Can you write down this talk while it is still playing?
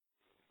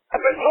I've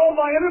been told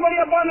by everybody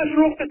up on this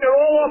roof that they're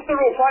all off the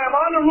roof. I am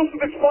on the roof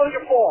of Exposure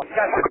 4.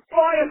 Got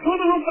fire through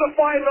the roof of the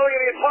fire building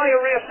in the entire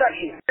rear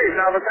section.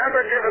 Now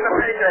remember, given the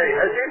payday,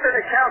 has he been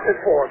accounted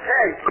for?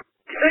 Okay.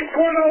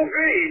 610B.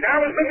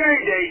 That was the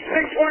Mayday.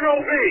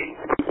 610B.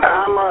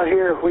 I'm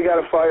here. We got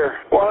a fire.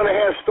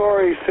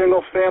 1.5-story,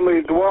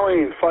 single-family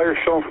dwelling. Fire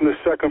shown from the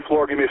second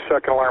floor. Give me a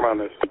second alarm on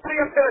this. Up to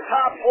the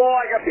top floor.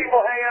 I got people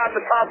hanging out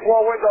the top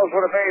floor windows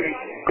with a baby.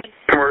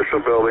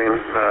 Commercial building.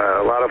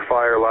 A lot of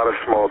fire, a lot of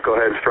smoke. Go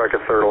ahead and strike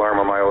a third alarm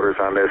on my orders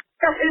on this.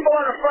 Got people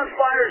on the front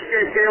fire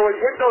escape here with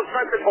windows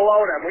vented below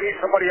them. We need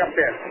somebody up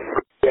there.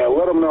 Yeah,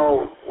 let them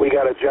know we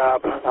got a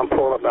job. I'm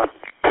pulling up now.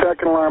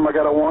 Second alarm, I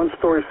got a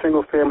 1-story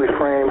single-family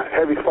frame.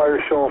 Heavy fire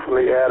showing from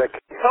the attic.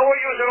 So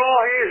we're using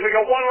all hands. We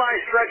got one line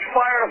stretch,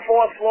 fire on the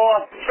 4th floor.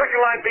 Second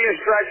line being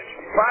stretched.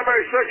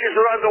 Primary searches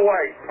are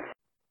underway.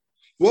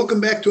 Welcome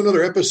back to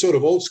another episode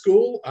of Old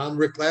School. I'm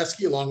Rick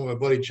Lasky, along with my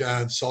buddy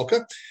John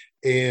Sulka.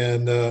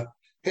 And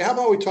hey, how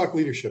about we talk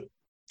leadership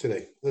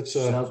today?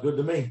 Sounds good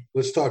to me.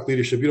 Let's talk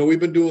leadership. You know, we've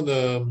been doing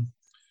the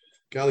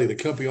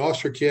Company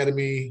Officer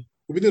Academy.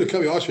 We've been doing the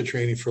Company Officer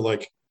training for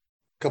like a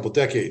couple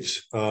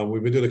decades.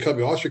 We've been doing the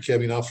Company Officer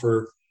Academy now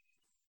for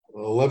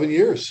 11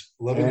 years.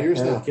 11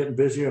 years now. Getting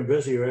busier and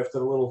busier after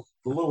the little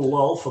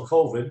lull for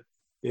COVID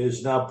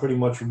is now pretty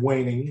much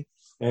waning,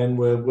 and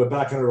we're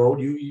back on the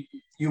road.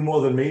 You more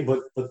than me,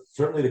 but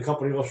certainly the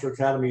Company Officer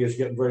Academy is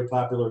getting very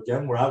popular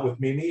again. We're out with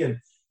Mimi and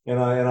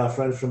our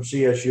friends from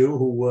CSU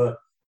who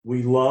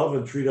we love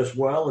and treat us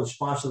well and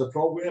sponsor the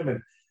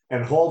program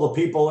and haul the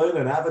people in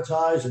and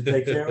advertise and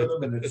take care of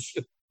them. And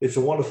it's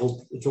a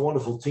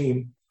wonderful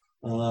team.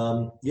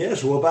 So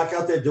we're back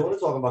out there doing it,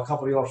 talking about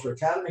Company Officer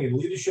Academy and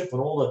leadership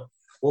and all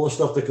the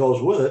stuff that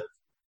goes with it.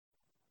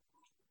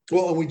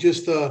 Well, and we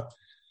just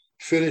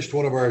finished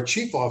one of our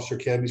Chief Officer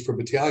Academies for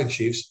battalion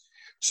chiefs.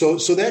 So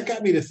that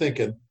got me to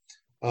thinking.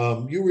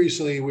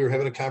 We were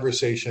having a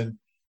conversation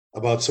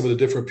about some of the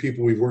different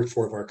people we've worked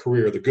for in our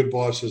career, the good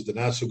bosses, the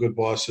not so good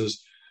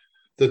bosses,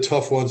 the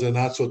tough ones and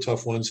not so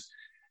tough ones.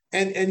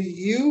 And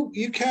you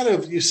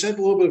sent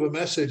a little bit of a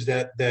message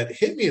that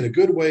hit me in a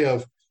good way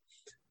of,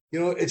 you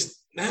know,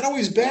 it's not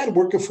always bad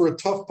working for a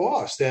tough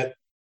boss. That,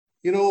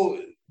 you know,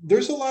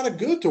 there's a lot of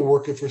good to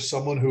working for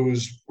someone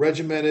who's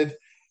regimented.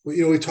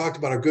 You know, we talked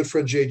about our good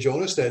friend Jay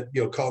Jonas that,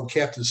 you know, called him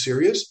Captain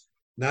Serious,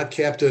 not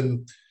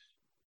Captain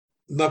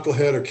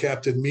Knucklehead or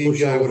Captain Mean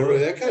Guy, whatever,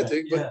 that kind of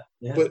thing.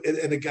 But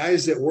the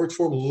guys that worked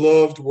for him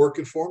loved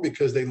working for him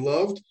because they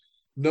loved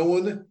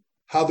knowing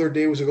how their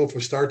day was going to go from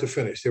start to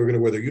finish. They were going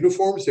to wear their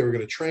uniforms. They were going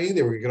to train.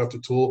 They were going to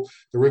get off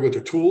the rig with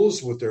their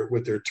tools, with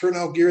their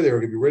turnout gear. They were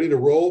going to be ready to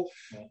roll.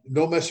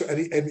 No mess.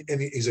 And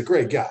he's a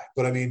great guy.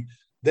 But I mean,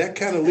 that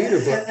kind of leader.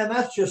 And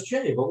that's just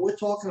Jay. But we're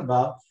talking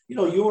about, you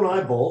know, you and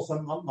I both.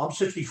 I'm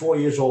 64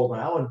 years old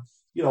now, and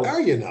you know.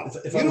 Are you now?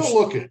 If you don't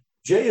look it.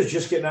 Jay is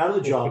just getting out of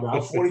the job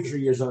now.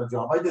 43 years on the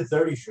job. I did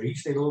 33. He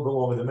stayed a little bit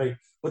longer than me.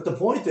 But the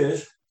point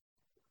is,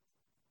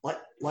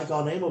 like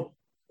our name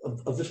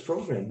of this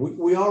program,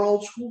 we are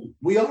old school.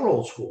 We are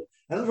old school.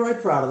 And I'm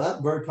very proud of that.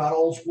 I'm very proud of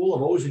old school.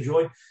 I've always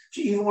enjoyed,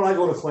 even when I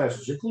go to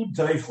classes, including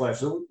today's class,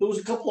 there was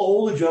a couple of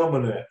older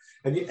gentlemen there.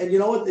 And you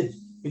know what? It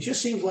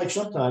just seems like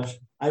sometimes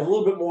I have a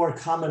little bit more in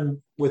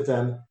common with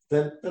them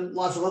than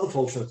lots of other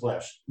folks in the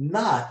class.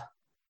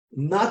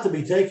 Not to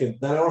be taken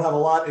that I don't have a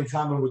lot in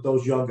common with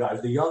those young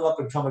guys, the young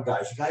up-and-coming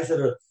guys, the guys that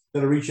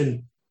are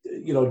reaching,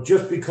 you know,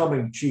 just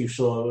becoming chiefs,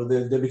 or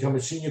they're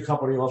becoming senior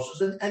company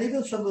officers, and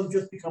even some of them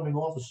just becoming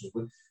officers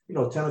with, you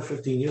know, 10 or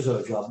 15 years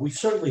on a job. We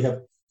certainly have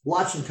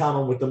lots in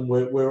common with them.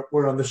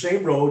 We're on the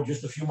same road,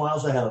 just a few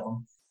miles ahead of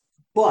them.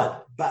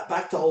 But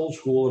back to old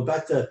school and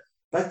back to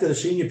the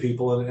senior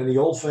people and the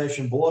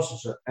old-fashioned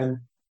bosses.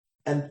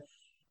 And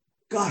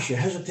gosh, you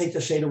hesitate to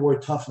say the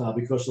word tough now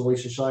because of the way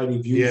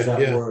society views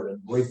that word.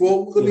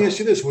 Well, let me ask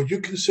you this. Would you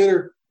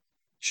consider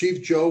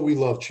Chief Joe? We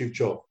love Chief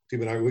Joe.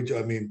 Steve and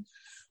I mean,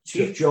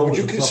 Chief Joe. Would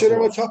you consider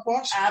him a tough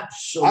boss?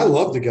 Absolutely. I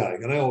love the guy.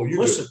 And I know you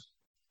listen.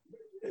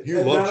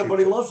 You love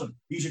everybody loves him.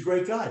 He's a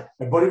great guy.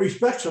 Everybody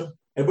respects him.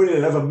 Everybody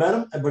that ever met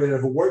him, everybody that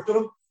ever worked with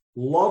him,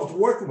 loved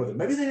working with him.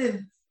 Maybe they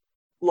didn't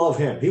love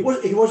him. He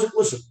wasn't,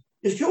 listen,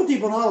 is Joe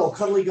DiBernardo a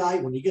cuddly guy?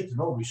 When you get to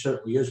know him, he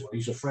certainly is. When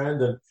he's a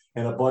friend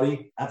and a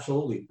buddy,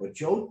 absolutely. But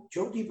Joe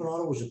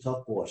DiBernardo was a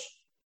tough boss.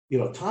 You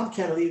know, Tom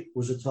Kennedy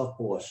was a tough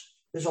boss.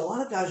 There's a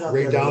lot of guys out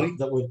there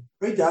that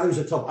Ray Downey was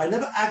a tough. I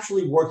never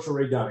actually worked for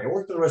Ray Downey. I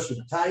worked for the rest of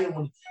the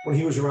battalion when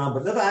he was around,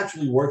 but never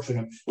actually worked for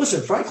him.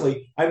 Listen,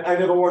 frankly, I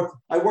never worked.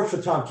 I worked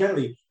for Tom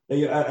Kennedy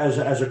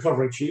as a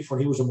covering chief when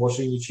he was a more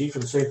senior chief,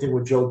 and the same thing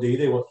with Joe D.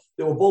 They were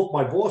both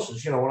my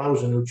bosses, you know, when I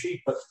was a new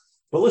chief.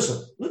 But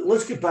listen,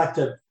 let's get back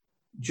to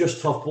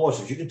just tough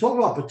bosses. You can talk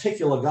about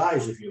particular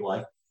guys if you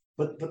like,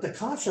 but the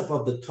concept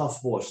of the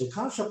tough boss, the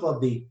concept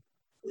of the,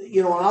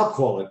 you know, and I'll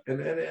call it, and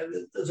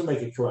it doesn't make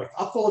it correct,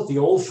 I'll call it the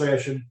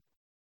old-fashioned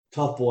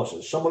tough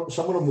bosses. Some of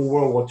them were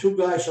World War II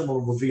guys, some of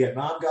them were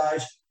Vietnam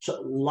guys, a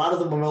lot of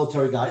them were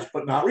military guys,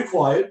 but not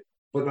required.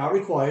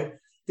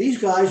 these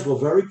guys were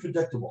very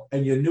predictable,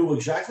 and you knew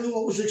exactly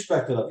what was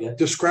expected of you.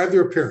 Describe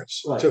their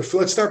appearance. Right. So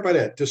let's start by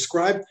that.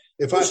 Describe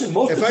Most of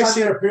the time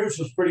their appearance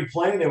was pretty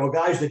plain. There were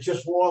guys that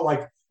just wore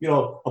like,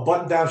 a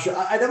button-down shirt.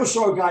 I never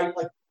saw a guy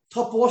like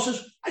tough bosses.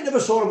 I never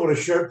saw him with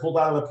a shirt pulled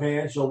out of the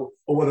pants or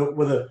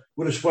with a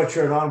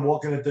sweatshirt on,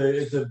 walking at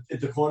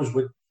the corners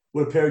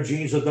with a pair of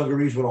jeans or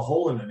dungarees with a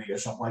hole in the knee or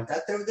something like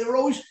that.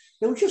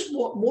 They were just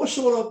more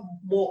sort of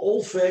more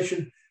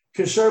old-fashioned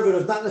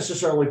conservative, not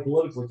necessarily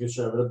politically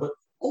conservative, but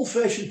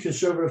old-fashioned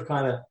conservative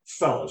kind of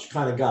fellas,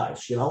 kind of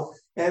guys,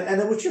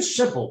 and it was just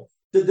simple.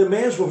 The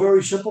demands were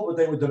very simple, but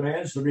they were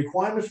demands. The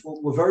requirements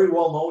were very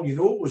well known. You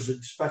knew what was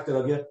expected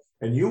of you,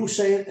 and you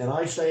say it and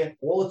I say it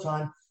all the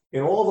time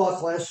in all of our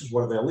classes,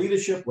 whether they're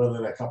leadership, whether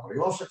they're company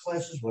officer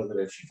classes, whether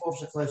they're chief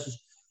officer classes.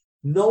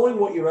 Knowing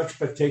what your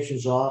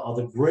expectations are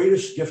the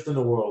greatest gift in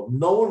the world.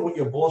 Knowing what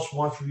your boss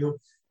wants from you.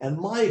 And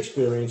my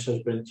experience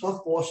has been tough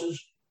bosses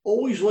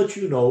always let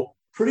you know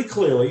pretty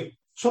clearly,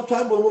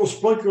 sometimes with a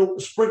little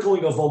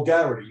sprinkling of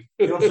vulgarity,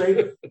 what I'm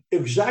saying?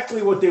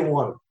 Exactly what they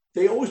wanted.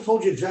 They always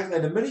told you exactly.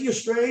 And the minute you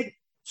strayed,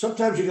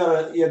 sometimes you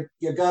got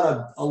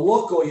a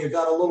look, or you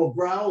got a little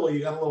growl, or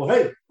you got a little,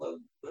 hey,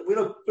 we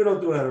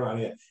don't do that around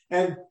here.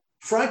 And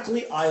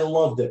frankly, I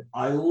loved it.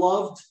 I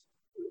loved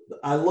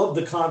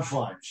the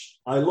confines.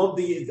 I love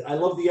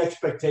the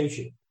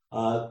expectation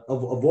of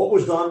what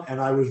was done, and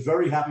I was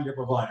very happy to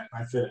provide it.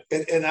 I fit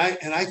it. And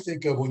I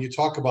think of when you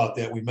talk about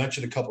that, we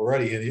mentioned a couple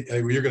already, and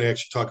you're going to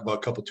actually talk about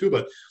a couple too.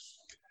 But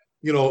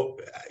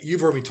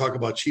you've heard me talk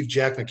about Chief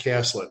Jack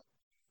McCaslin,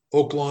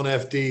 Oak Lawn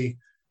FD,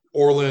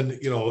 Orland,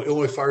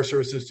 Illinois Fire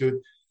Service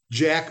Institute,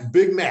 Jack,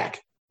 Big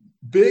Mac.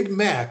 Big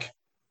Mac,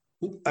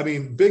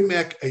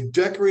 a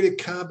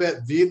decorated combat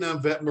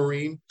Vietnam vet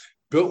Marine,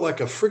 built like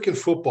a freaking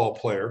football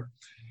player,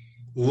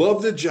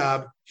 loved the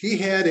job. He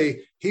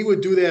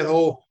would do that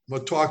whole, I'm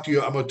going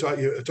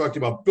to talk to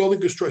you about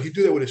building construction. He'd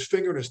do that with his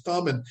finger and his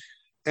thumb.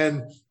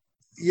 And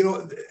you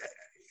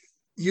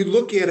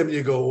look at him and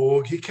you go,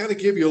 oh, he kind of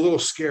gave you a little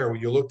scare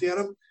when you looked at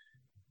him.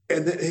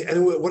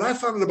 And what I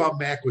found out about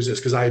Mac was this,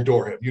 because I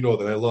adore him. You know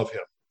that I love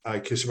him. I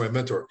consider my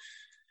mentor.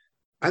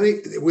 I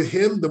think with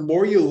him, the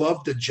more you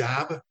loved the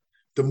job,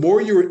 the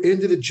more you were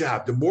into the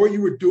job, the more you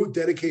were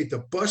dedicated to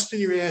busting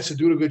your ass and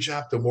doing a good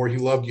job, the more he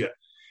loved you.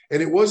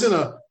 And it wasn't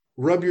a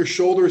rub your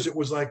shoulders. It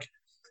was like,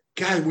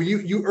 God, when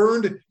you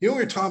earned, when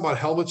you're talking about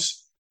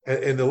helmets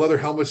and the leather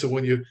helmets, and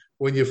when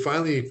you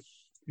finally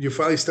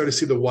start to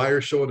see the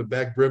wire show in the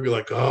back brim, you're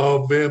like,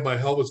 oh man, my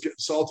helmet's getting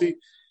salty.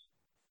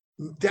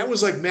 That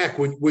was like Mac,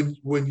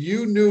 when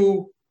you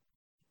knew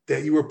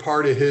that you were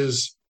part of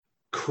his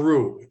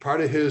crew,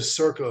 part of his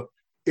circle.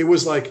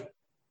 It's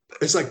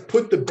like,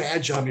 put the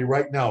badge on me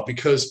right now,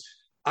 because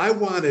I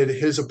wanted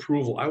his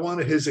approval. I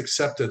wanted his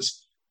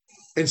acceptance.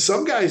 And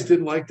some guys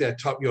didn't like that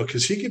tough,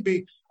 because he could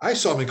be, I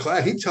saw him in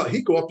class,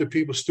 he'd go up to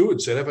people,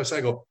 students at FSI,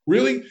 I go,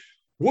 really?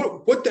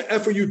 What the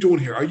F are you doing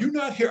here? Are you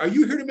not here? Are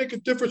you here to make a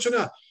difference or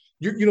not?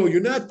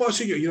 You're not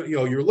busting,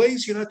 you're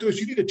lazy, you're not doing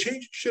this. You need to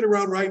change shit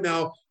around right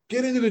now.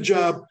 Get into the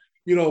job.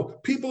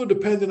 People are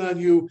dependent on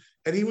you.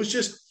 And he was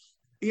just,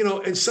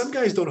 and some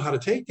guys don't know how to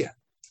take that.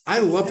 I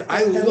loved it.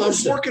 I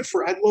loved working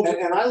for it.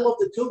 And I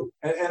loved it too.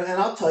 And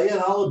I'll tell you,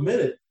 and I'll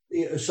admit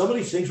it, some of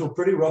these things were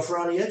pretty rough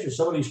around the edges.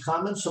 Some of these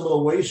comments, some of the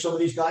ways, some of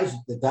these guys,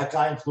 that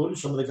guy included,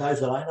 some of the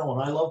guys that I know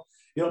and I love,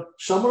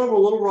 some of them were a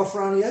little rough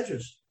around the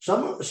edges.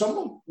 Some of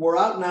them were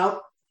out and out,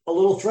 a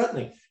little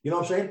threatening. You know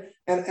what I'm saying?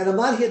 And I'm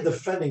not here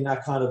defending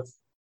that kind of,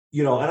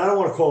 and I don't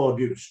want to call it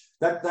abuse,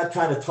 that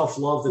kind of tough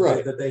love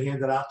that they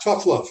handed out.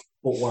 Tough love.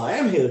 But what I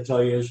am here to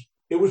tell you is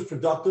it was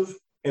productive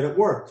and it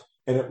worked.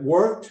 And it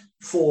worked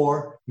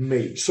for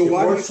me. So it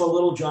worked for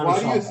little Johnny.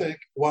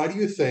 Why do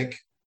you think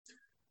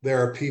there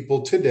are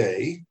people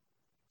today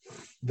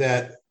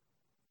that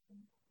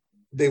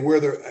they wear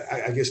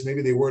I guess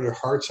maybe they wear their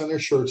hearts on their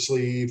shirt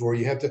sleeve, or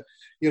you have to,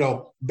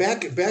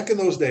 back in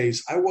those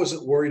days, I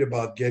wasn't worried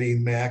about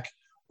getting Mac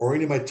or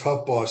any of my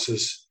tough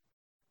bosses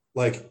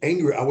like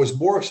angry. I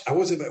wasn't worried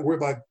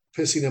about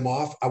pissing them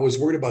off. I was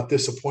worried about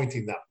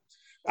disappointing them.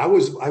 I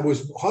was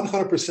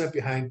 100%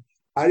 behind.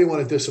 I didn't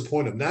want to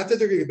disappoint them. Not that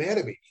they're going to get mad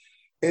at me.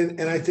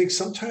 And I think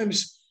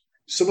sometimes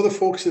some of the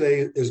folks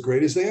today, as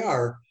great as they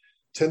are,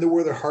 tend to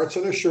wear their hearts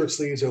on their shirt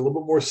sleeves. They're a little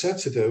bit more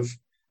sensitive,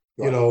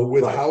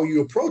 with how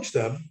you approach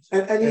them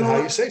and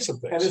how you say some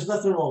things. And there's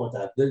nothing wrong with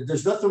that.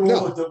 There's nothing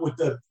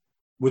wrong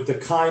with the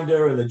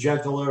kinder and the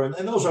gentler.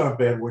 And those aren't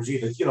bad words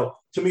either.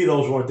 To me,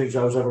 those weren't things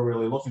I was ever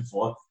really looking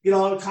for.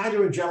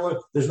 Kinder and gentler,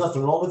 there's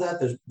nothing wrong with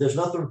that. There's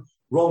nothing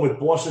wrong with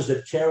bosses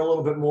that care a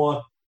little bit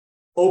more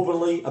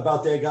openly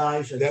about their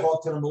guys and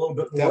talk to them a little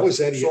bit more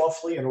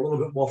softly and a little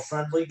bit more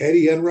friendly.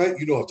 Eddie Enright,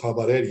 I'm talking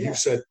about Eddie. Yeah. You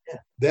said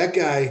that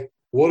guy,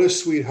 what a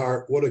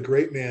sweetheart, what a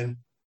great man.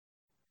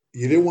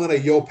 You didn't want a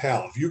yo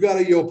pal. If you got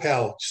a yo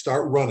pal,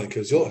 start running,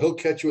 because he'll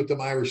catch you with them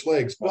Irish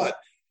legs. But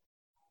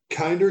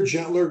kinder,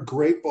 gentler,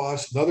 great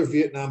boss, another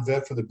Vietnam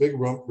vet from the Big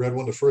Red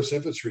One, the 1st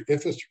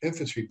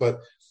Infantry, but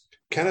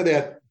kind of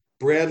that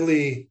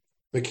Bradley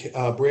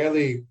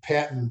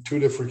Patton, two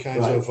different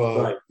kinds of.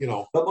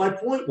 But my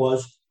point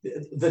was,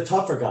 the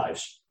tougher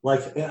guys.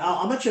 Like, and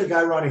I'll mention a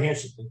guy, Ronnie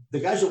Hansen. The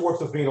guys that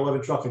worked with me in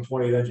 11 truck and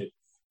 28 engine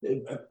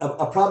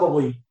are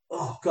probably,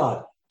 oh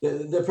God,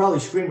 they're probably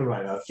screaming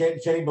right now. Can't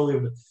even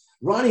believe it.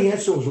 Ronnie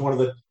Hansen was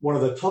one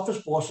of the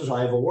toughest bosses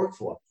I ever worked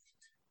for.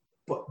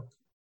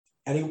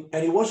 And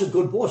he was a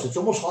good boss. It's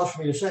almost hard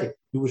for me to say.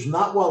 He was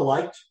not well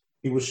liked.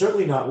 He was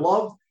certainly not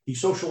loved. He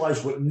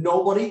socialized with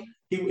nobody.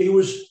 He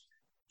was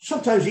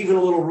sometimes even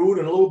a little rude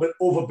and a little bit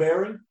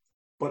overbearing.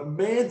 But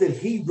man, did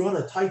he run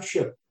a tight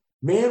ship.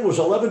 Man was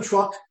 11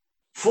 truck,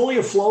 fully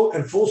afloat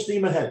and full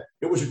steam ahead.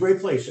 It was a great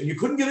place. And you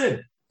couldn't get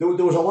in.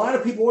 There was a line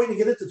of people waiting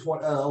to get into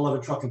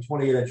 11 truck and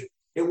 28 engine.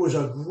 It was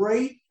a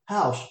great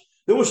house.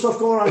 There was stuff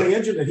going on in the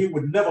engine that he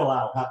would never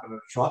allow happen in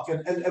a truck,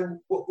 and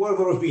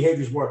whatever those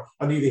behaviors were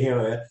on neither here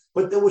nor there.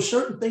 But there were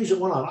certain things that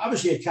went on.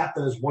 Obviously, a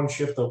captain is one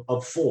shift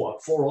of four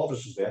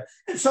officers there,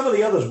 and some of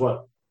the others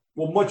were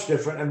much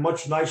different and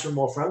much nicer,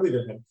 more friendly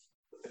than him.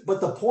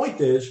 But the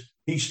point is,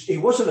 he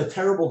wasn't a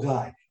terrible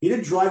guy. He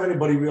didn't drive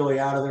anybody really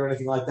out of there or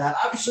anything like that.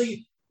 Obviously,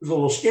 it was a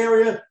little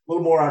scarier, a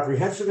little more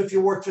apprehensive if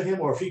you worked for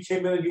him or if he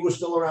came in and you were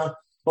still around.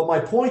 But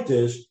my point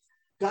is,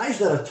 guys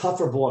that are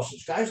tougher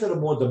bosses, guys that are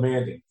more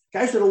demanding,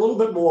 guys that are a little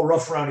bit more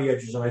rough around the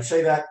edges, and I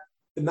say that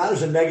not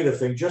as a negative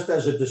thing, just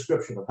as a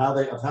description of how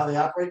they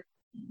operate.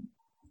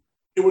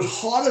 It was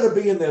harder to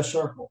be in their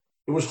circle.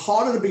 It was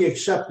harder to be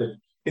accepted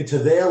into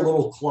their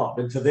little club,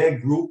 into their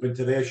group,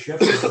 into their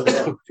shift, into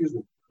their,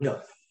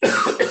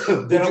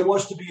 than it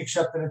was to be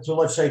accepted into,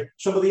 let's say,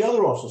 some of the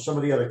other officers, some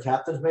of the other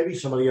captains, maybe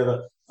some of the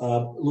other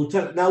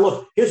lieutenants. Now,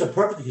 look, here's a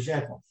perfect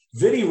example.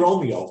 Vinny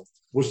Romeo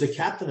was the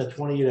captain of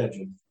 28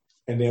 Engine,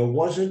 and there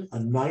wasn't a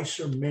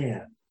nicer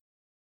man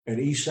in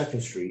East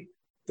 2nd Street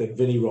than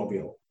Vinny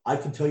Romeo. I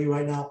can tell you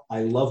right now,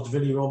 I loved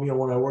Vinny Romeo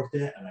when I worked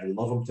there, and I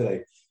love him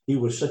today. He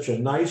was such a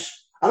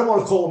nice, I don't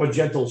want to call him a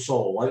gentle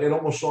soul. It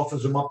almost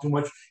softens him up too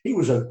much. He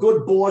was a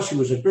good boss. He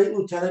was a great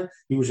lieutenant.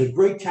 He was a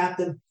great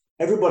captain.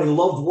 Everybody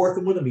loved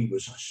working with him. He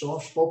was a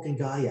soft-spoken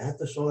guy. You had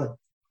to sort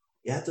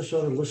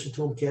of listen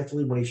to him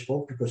carefully when he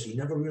spoke because he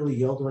never really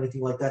yelled or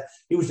anything like that.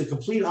 He was the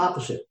complete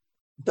opposite.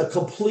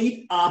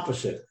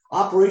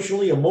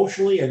 Operationally,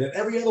 emotionally, and in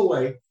every other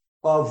way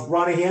of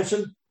Ronnie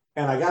Hansen.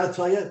 And I got to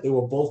tell you, they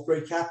were both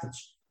great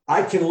captains.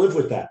 I can live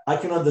with that. I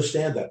can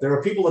understand that. There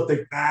are people that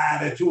think,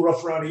 they're too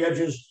rough around the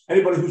edges.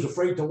 Anybody who's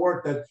afraid to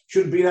work, that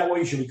shouldn't be that way.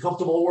 You should be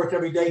comfortable at work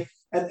every day.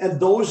 And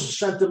those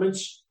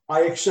sentiments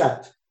I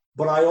accept.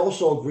 But I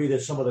also agree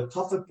that some of the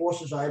toughest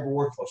bosses I ever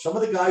worked for, some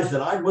of the guys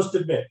that I must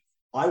admit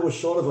I was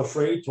sort of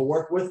afraid to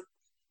work with,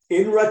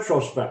 in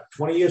retrospect,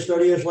 20 years,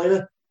 30 years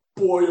later,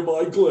 boy, am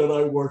I glad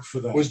I worked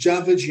for them. Was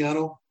John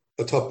Viggiano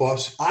a tough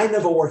boss? I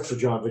never worked for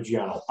John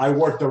Viggiano. I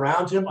worked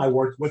around him. I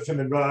worked with him.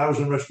 I was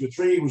in Rescue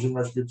 3. He was in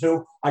Rescue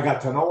 2. I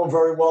got to know him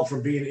very well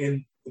from being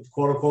in,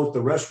 quote unquote,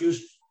 the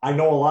rescues. I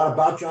know a lot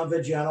about John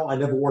Viggiano. I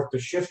never worked a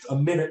shift, a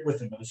minute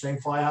with him in the same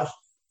firehouse.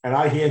 And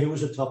I hear he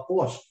was a tough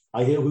boss.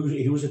 I hear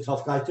he was a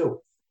tough guy,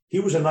 too. He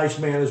was a nice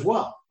man as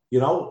well. You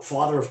know,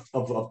 father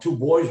of two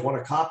boys, one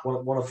a cop,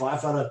 one a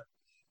firefighter.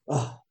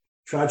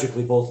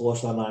 Tragically, both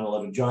lost on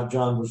 9/11.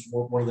 John was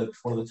one of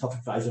the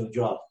toughest guys in the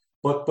job.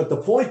 But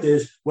the point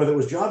is, whether it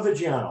was John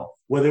Viggiano,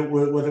 whether it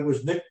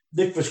was Nick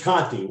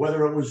Visconti,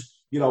 whether it was,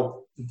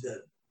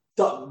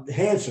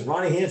 Hansen,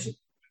 Ronnie Hansen.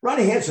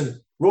 Ronnie Hansen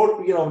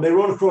wrote, they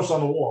wrote across on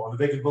the wall, on the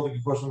vacant building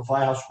across from the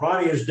firehouse,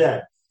 Ronnie is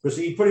dead. Because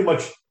he pretty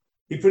much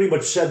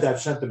said that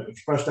sentiment,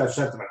 expressed that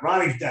sentiment.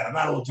 Ronnie's dead. I'm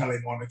not a lieutenant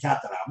anymore. I'm a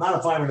captain now. I'm not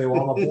a fireman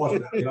anymore. I'm a boss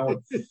now,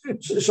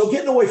 So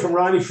getting away from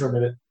Ronnie for a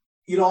minute,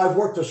 I've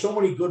worked with so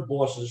many good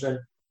bosses, and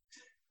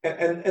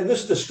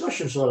this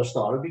discussion sort of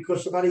started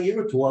because about a year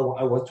or two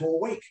I went to a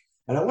wake,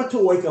 and I went to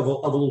a wake of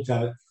a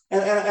lieutenant,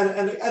 and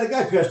a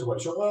guy passed away.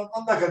 So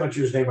I'm not going to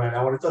mention his name right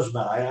now, and it doesn't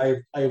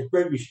matter. I have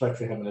great respect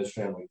for him and his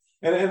family,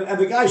 and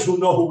the guys who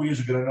know who he is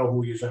are going to know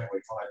who he is anyway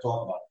when I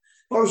talk about it.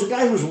 But it was a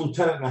guy who was a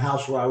lieutenant in the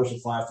house where I was a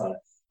firefighter,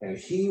 and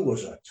he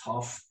was a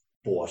tough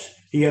boss.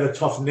 He had a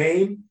tough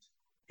name.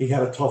 He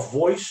had a tough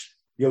voice.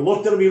 You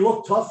looked at him, he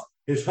looked tough.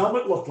 His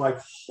helmet looked like,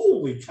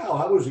 holy cow,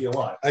 how was he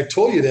alive? I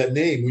told you that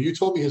name. When you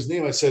told me his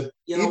name, I said,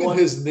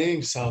 his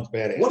name sounds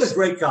badass. What a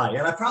great guy.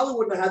 And I probably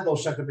wouldn't have had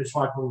those sentiments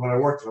when I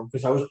worked with him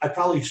because I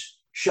probably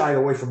shied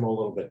away from him a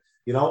little bit.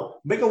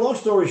 Make a long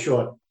story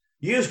short,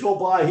 years go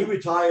by, he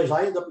retires,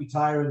 I end up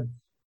retiring.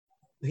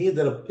 He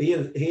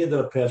ended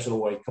up passing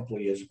away a couple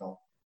of years ago.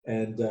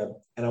 And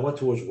I went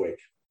to his wake.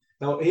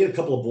 Now, he had a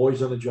couple of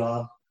boys on the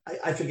job.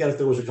 I forget if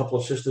there was a couple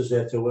of sisters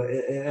there too,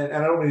 and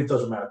I don't mean it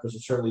doesn't matter because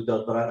it certainly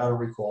does, but I don't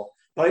recall.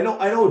 But I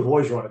know his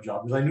boys were on the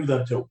job because I knew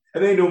them too,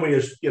 and they knew me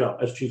as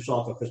as chief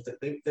officer because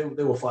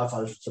they were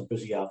firefighters with some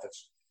busy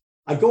outfits.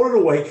 I go to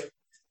the wake,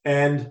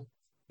 and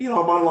I'm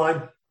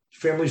online.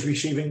 Family's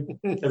receiving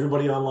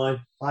everybody online.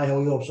 Hi, how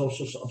are you? I'm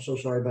so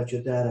sorry about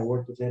your dad. I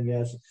worked with him.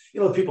 Yes,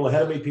 people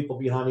ahead of me, people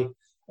behind me,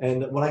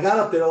 and when I got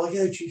up there, they're like,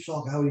 "Hey, Chief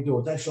Salk, how are you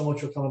doing? Thanks so much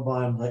for coming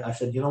by." And I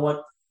said, "You know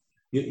what?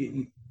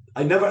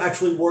 I never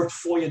actually worked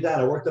for your dad.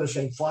 I worked at the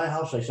same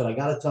firehouse." I said, I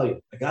got to tell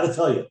you.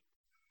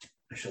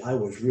 I said, I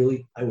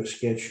was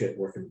scared shit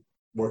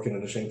working in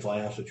the same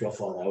firehouse with your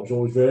father. I was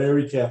always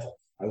very careful.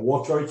 I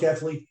walked very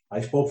carefully.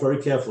 I spoke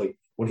very carefully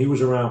when he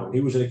was around, when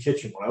he was in the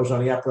kitchen, when I was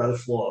on the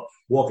apparatus floor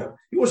walking.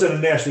 He wasn't a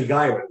nasty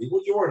guy or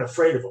anything. You weren't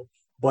afraid of him,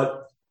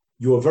 but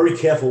you were very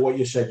careful what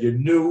you said. You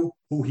knew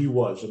who he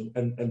was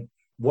and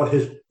what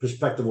his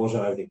perspective was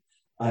on everything.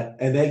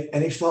 And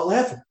they start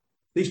laughing.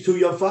 These two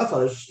young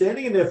firefighters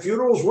standing in their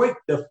funeral's wake,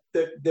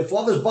 their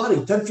father's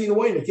body 10 feet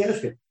away in the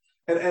casket.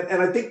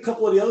 And I think a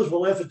couple of the others were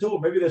laughing too,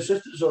 maybe their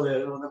sisters or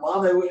their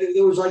mom.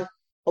 It was like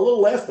a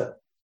little laughter.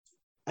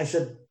 I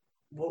said,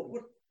 well,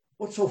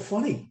 what's so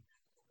funny?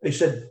 They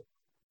said,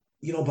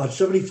 about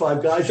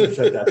 75 guys have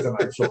said that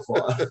tonight so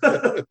far.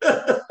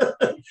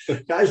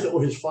 Guys that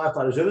were his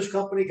firefighters in his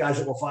company, guys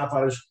that were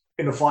firefighters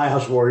in the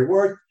firehouse where he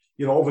worked.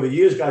 Over the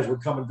years, guys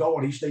would come and go,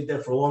 and he stayed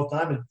there for a long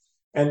time.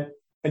 And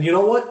you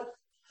know what?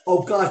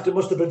 Oh, gosh, there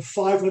must have been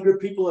 500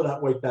 people in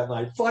that wake that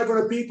night.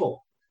 500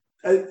 people.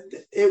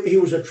 He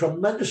was a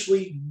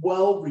tremendously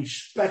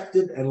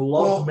well-respected and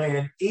loved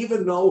man,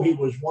 even though he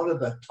was one of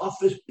the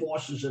toughest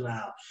bosses in the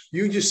house.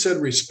 You just said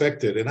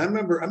respected. And I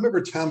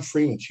remember Tom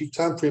Freeman, Chief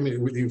Tom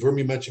Freeman, you've heard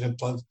me mention him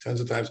tons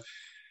of times.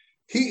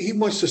 He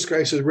once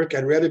described, says, Rick,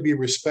 I'd rather be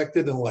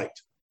respected than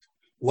liked.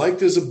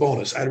 Liked is a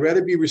bonus. I'd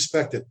rather be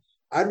respected.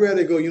 I'd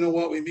rather go, you know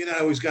what, we may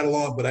not always got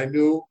along, but I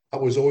knew I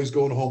was always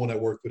going home when I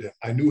worked with him.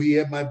 I knew he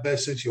had my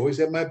best interest. He always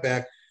had my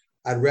back.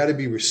 I'd rather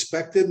be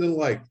respected than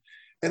liked.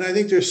 And I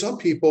think there's some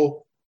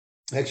people,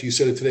 actually you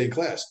said it today in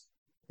class,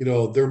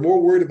 they're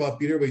more worried about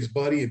being everybody's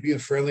buddy and being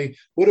friendly.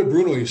 What did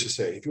Bruno used to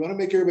say? If you want to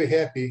make everybody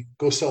happy,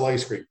 go sell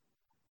ice cream.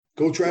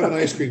 Go drive an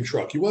ice cream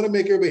truck. You want to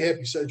make everybody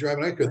happy, start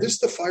driving ice cream. This is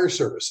the fire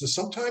service. And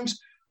sometimes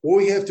what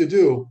we have to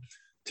do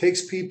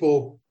takes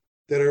people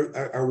that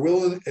are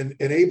willing and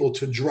able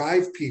to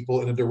drive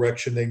people in a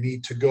direction they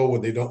need to go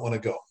when they don't want to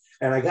go.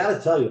 And I got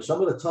to tell you,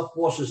 some of the tough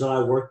bosses that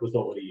I worked with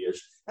over the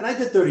years, and I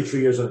did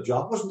 33 years on a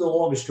job, wasn't the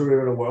longest career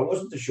in the world,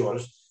 wasn't the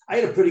shortest. I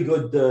had a pretty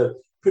good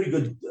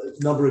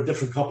number of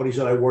different companies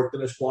that I worked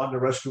in, as far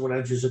and rescuing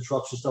engines and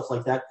trucks and stuff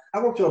like that. I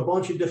worked with a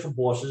bunch of different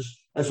bosses.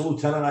 As a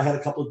lieutenant, I had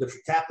a couple of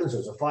different captains.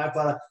 As a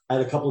firefighter, I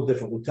had a couple of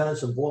different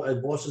lieutenants and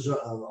bosses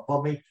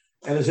above me.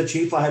 And as a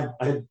chief, I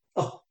had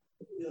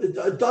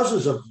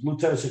dozens of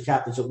lieutenants and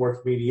captains that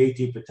worked for me, the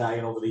 18th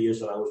Battalion, over the years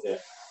that I was there.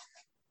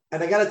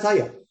 And I got to tell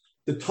you,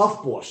 the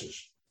tough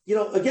bosses,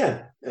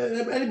 again,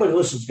 anybody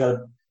listens,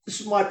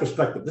 this is my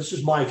perspective. This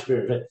is my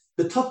experience.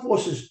 The tough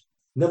bosses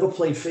never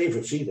played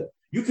favorites either.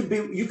 You could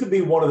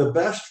be one of the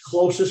best,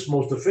 closest,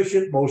 most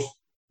efficient, most,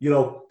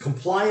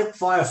 compliant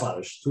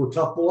firefighters to a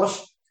tough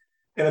boss.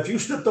 And if you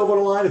stepped over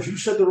the line, if you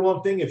said the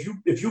wrong thing, if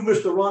you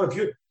missed the run,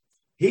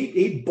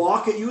 he'd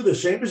bark at you the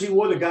same as he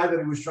would the guy that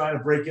he was trying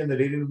to break in that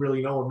he didn't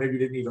really know and maybe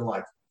didn't even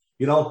like.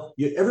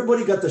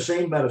 Everybody got the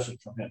same medicine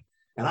from him.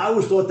 And I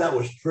always thought that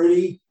was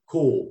pretty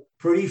cool,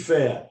 pretty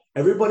fair.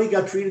 Everybody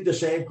got treated the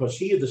same because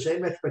he had the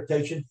same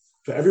expectation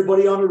for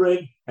everybody on the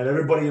rig and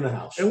everybody in the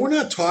house. And we're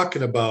not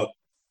talking about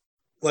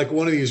like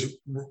one of these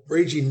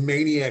raging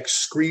maniac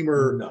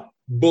screamer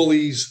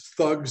bullies,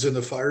 thugs in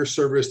the fire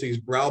service, these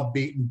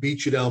browbeaten,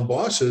 beat you down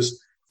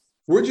bosses.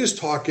 We're just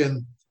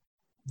talking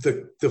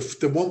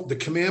the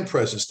command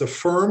presence, the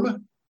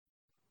firm,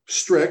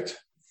 strict,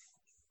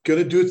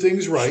 going to do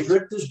things right.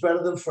 Strict is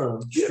better than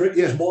firm. Strict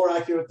is more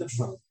accurate than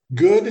firm.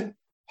 Good,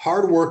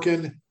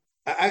 hardworking.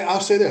 I'll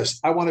say this.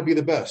 I want to be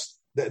the best.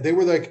 They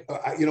were like,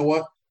 you know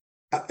what?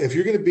 If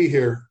you're going to be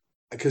here,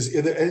 because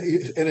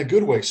in a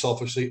good way,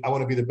 selfishly, I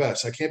want to be the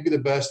best. I can't be the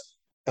best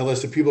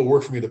unless the people that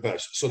work for me are the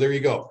best. So there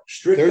you go.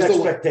 Strict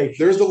expectations.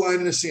 There's the line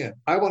in the sand.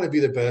 I want to be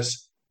the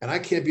best, and I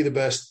can't be the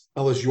best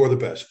unless you're the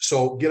best.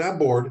 So get on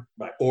board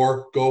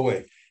or go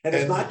away. And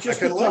it's not just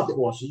the tough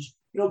bosses.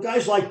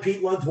 Guys like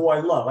Pete Lund, who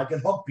I love. I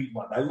can hug Pete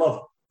Lund. I love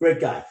him. Great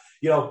guy.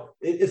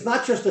 It's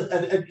not just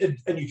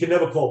and you can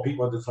never call Pete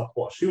Lund a tough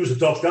boss. He was a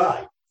tough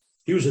guy.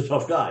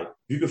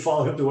 You could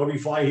follow him to every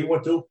fire he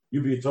went to.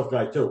 You'd be a tough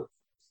guy too.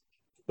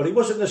 But he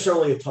wasn't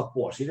necessarily a tough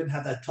boss. He didn't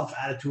have that tough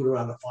attitude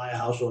around the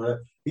firehouse,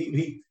 or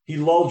he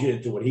lulled you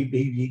into it.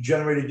 He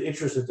generated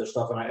interest in this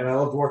stuff, and I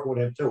loved working with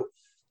him too.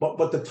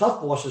 But the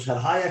tough bosses had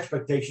high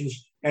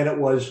expectations, and it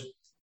was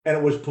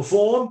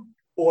perform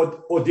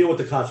or deal with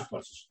the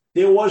consequences.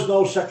 There was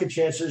no second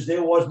chances.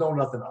 There was no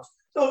nothing else.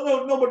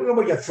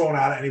 Nobody got thrown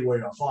out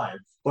anywhere on fire.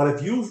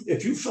 But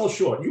if you fell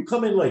short, you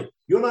come in late,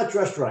 you're not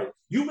dressed right,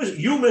 you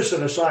miss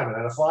an assignment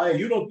at a fire,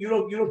 you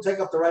don't take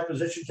up the right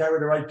position, carry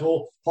the right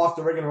tool, park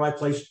the rig in the right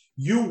place,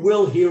 you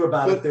will hear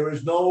about it. There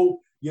is no,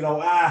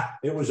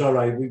 it was all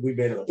right. We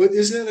made it. But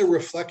isn't it a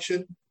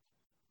reflection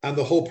on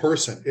the whole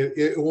person?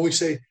 When we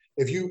say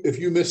if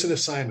you miss an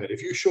assignment,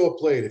 if you show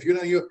up late, if you're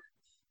not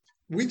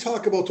we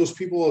talk about those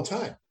people all the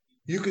time.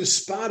 You can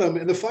spot them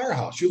in the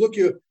firehouse.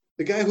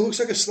 The guy who looks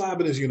like a slob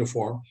in his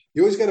uniform,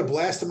 you always got to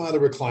blast him out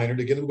of the recliner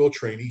to get him to go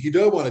training. He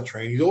doesn't want to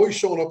train. He's always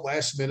showing up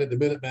last minute, the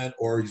Minutemen,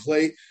 or he's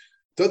late,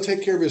 doesn't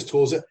take care of his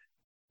tools.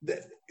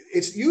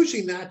 It's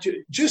usually not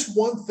just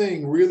one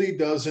thing really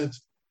doesn't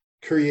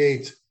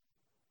create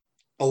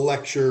a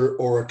lecture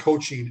or a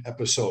coaching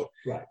episode.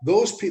 Right.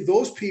 Those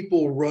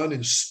people run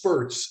in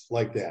spurts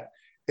like that.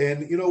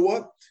 And you know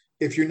what?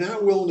 if you're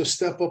not willing to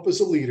step up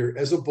as a leader,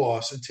 as a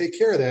boss, and take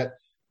care of that,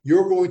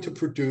 you're going to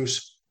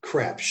produce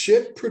crap.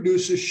 Shit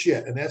produces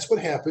shit, and that's what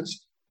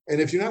happens.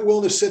 And if you're not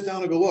willing to sit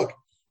down and go, look,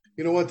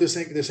 you know what, this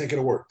ain't going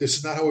to work. This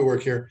is not how we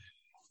work here.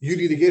 You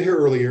need to get here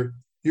earlier.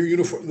 Your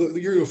uniform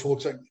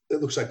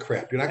looks like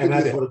crap. You're not going to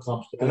do that. What it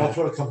comes to. And that's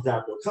what it comes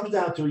down to. It comes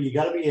down to you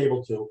got to be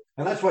able to.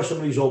 And that's why some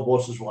of these old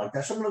bosses were like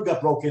that. Some of them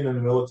got broken in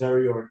the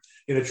military or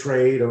in a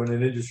trade or in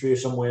an industry or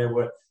somewhere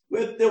where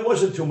there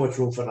wasn't too much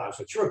room for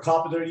nonsense. You're a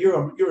carpenter.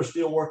 You're a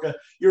steel worker.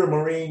 You're a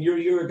Marine.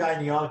 You're a guy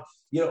in the army.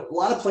 You know, a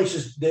lot of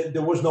places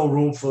there was no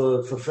room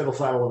for fiddle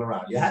faddling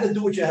around. You had to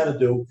do what you had to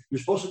do. You're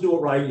supposed to do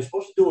it right. You're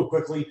supposed to do it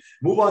quickly.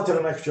 Move on to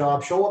the next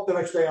job. Show up the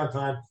next day on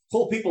time.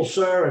 Call people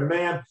sir and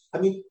ma'am. I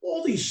mean,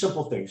 all these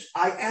simple things.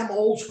 I am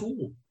old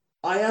school.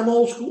 I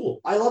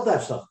love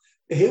that stuff.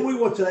 Here we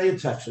were today in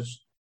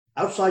Texas,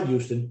 outside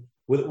Houston,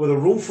 with a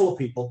room full of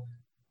people.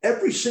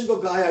 Every single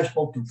guy I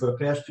spoke to for the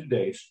past 2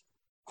 days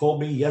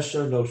called me yes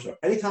sir, no sir.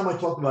 Anytime I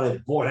talked about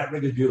it, boy, that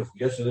rig is beautiful.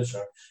 Yes it is,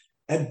 sir.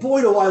 And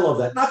boy, do I love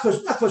that. Not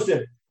because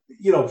they're,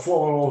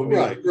 falling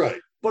over me. Right.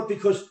 But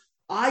because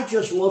I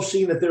just love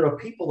seeing that there are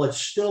people that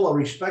still are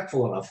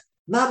respectful enough.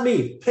 Not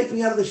me. Take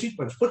me out of the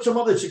sequence. Put some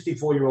other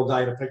 64-year-old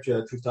guy in a picture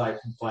that truth I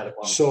can find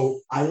upon.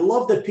 So I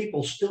love that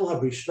people still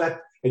have respect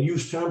and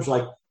use terms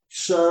like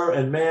sir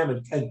and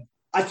ma'am. And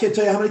I can't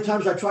tell you how many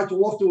times I tried to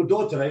walk through a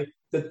door today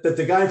that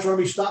the guy in front of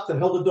me stopped and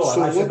held the door.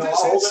 So and I said, no, I'll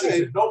hold it. He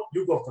said, nope,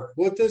 you go first.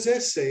 What does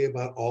that say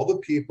about all the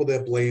people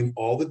that blame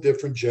all the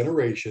different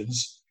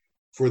generations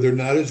for they're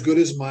not as good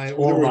as mine?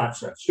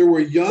 Nonsense. There were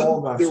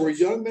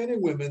young men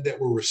and women that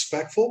were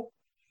respectful.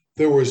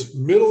 There was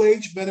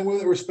middle-aged men and women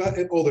that were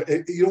respectful and older.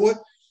 And you know what?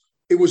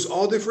 It was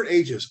all different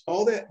ages.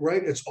 All that,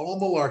 right? It's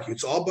all malarkey.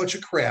 It's all a bunch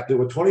of crap. There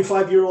were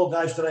 25-year-old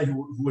guys today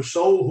who were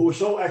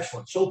so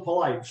excellent, so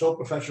polite, so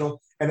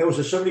professional. And there was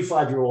a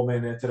 75-year-old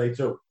man there today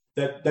too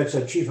that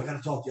said, Chief, I got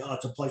to talk to you. Oh,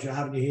 it's a pleasure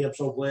having you here. I'm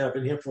so glad. I've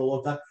been here for a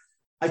long time.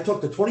 I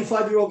talked to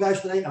 25-year-old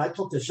guys today, and I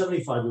talked to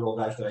 75-year-old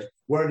guys today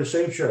wearing the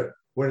same shirt,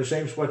 wearing the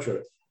same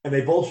sweatshirt. And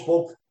they both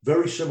spoke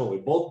very similarly,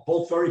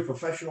 both very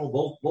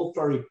professional, both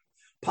very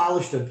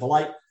polished and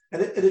polite.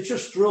 And it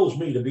just thrills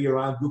me to be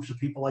around groups of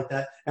people like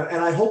that. And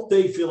I hope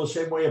they feel the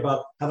same way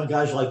about having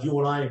guys like you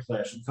and I in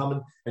class and coming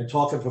and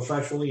talking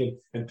professionally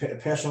and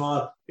passing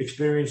our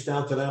experience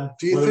down to them.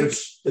 Do you think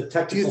it's the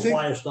technical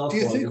fire stuff? Do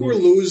you think we're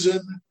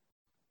losing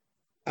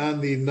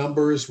on the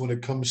numbers when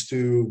it comes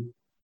to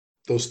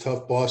those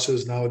tough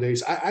bosses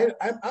nowadays?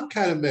 I'm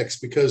kind of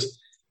mixed because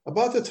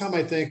about the time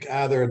I think,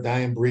 they're a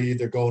dying breed,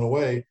 they're going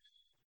away,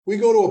 we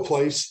go to a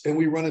place and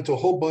we run into a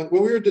whole bunch.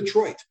 When we were in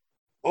Detroit,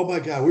 oh my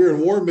God, we were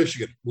in Warren,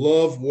 Michigan.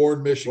 Love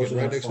Warren, Michigan,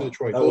 right next to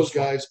Detroit. Those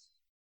guys,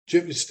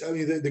 Jim,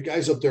 the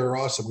guys up there are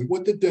awesome. We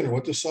went to dinner,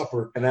 went to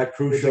supper. And that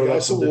crew showed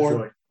up from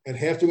Detroit. And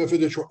half to went for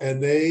Detroit.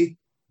 And they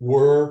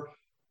were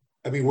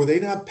they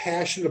not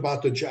passionate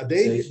about the job?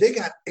 They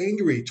got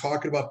angry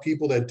talking about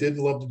people that didn't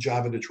love the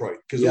job in Detroit.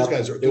 Because those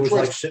guys are. It was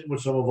like sitting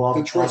with some of our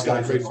Detroit's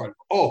got a great fun.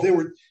 Oh, they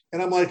were.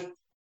 And I'm like,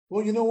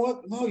 well, you know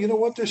what? No, you know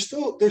what? They're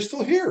still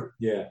here.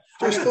 Yeah.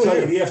 I got to tell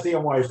you, the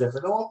FDNY is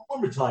different. No,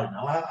 I'm retired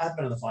now. I haven't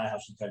been in the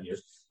firehouse in 10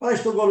 years. But I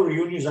still go to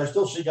reunions. I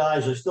still see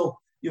guys. I still,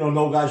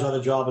 know guys on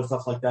the job and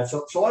stuff like that.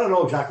 So I don't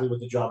know exactly what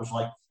the job is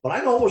like. But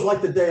I know it was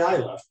like the day I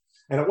left.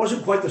 And it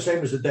wasn't quite the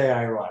same as the day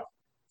I arrived.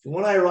 From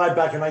when I arrived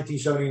back in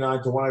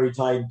 1979 to when I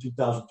retired in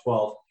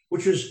 2012,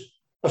 which was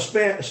a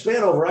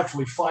span over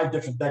actually 5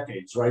 different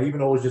decades, right?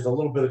 Even though it was just a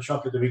little bit of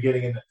chunk at the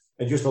beginning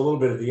and just a little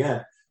bit at the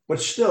end. But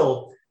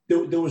still,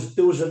 there was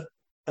an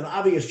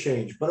obvious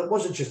change, but it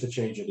wasn't just a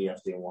change in the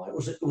FDNY.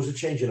 It was a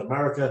change in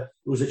America.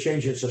 It was a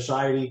change in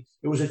society.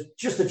 It was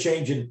just a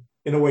change in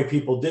the way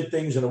people did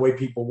things and the way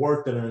people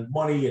worked and earned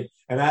money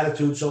and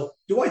attitude. So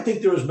do I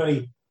think there was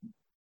many,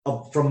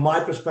 from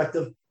my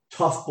perspective,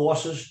 tough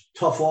bosses,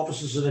 tough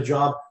officers in the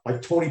job,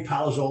 like Tony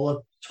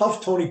Palazzola?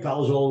 Tough Tony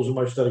Palazzola was in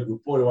my study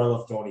group. Boy, do I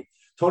love Tony.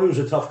 Tony was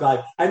a tough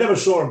guy. I never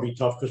saw him be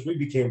tough because we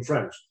became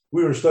friends.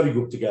 We were in a study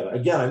group together.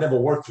 Again, I never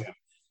worked for him.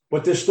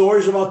 But there's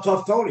stories about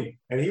Tough Tony,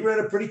 and he ran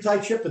a pretty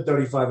tight ship at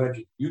 35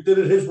 engine. You did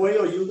it his way,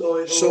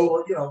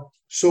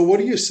 So what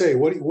do you say?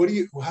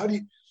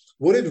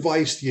 What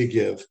advice do you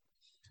give?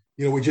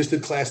 We just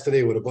did class today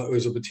it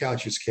was a battalion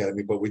chiefs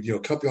academy, but with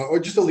company or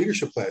just a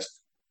leadership class.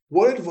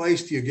 What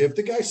advice do you give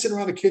the guys sitting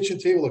around the kitchen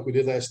table like we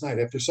did last night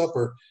after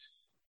supper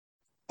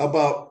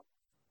about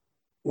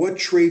what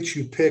traits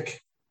you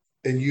pick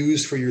and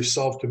use for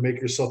yourself to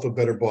make yourself a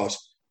better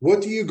boss?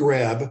 What do you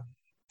grab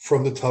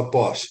from the tough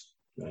boss?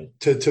 Right.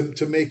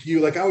 To make you,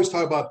 like I always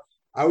talk about,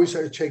 I always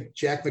try to take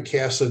Jack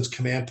McCaslin's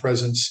command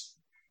presence,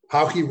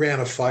 how he ran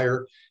a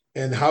fire,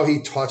 and how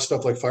he taught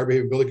stuff like fire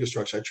behavior building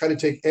construction. I try to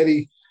take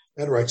Eddie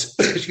Enright's,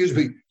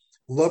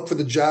 love for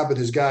the job and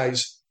his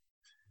guys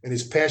and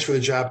his passion for the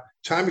job,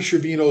 Tommy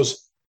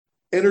Schervino's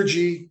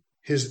energy,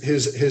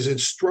 his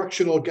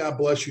instructional, God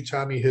bless you,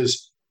 Tommy,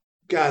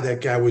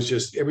 that guy was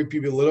just, every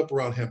people lit up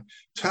around him.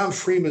 Tom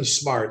Freeman's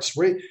smarts,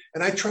 right?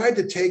 And I tried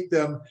to take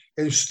them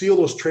and steal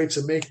those traits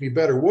and make me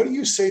better. What do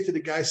you say to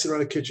the guys sitting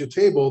around a kitchen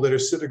table that are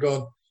sitting there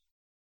going,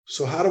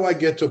 So how do I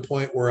get to a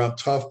point where I'm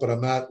tough, but I'm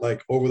not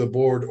like over the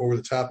board, over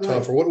the top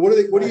tough? Or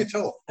what do you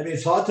tell them? I mean,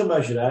 it's hard to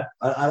measure that.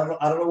 I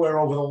don't know where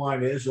over the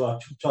line is or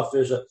too tough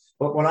is.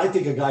 But when I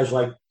think of guys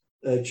like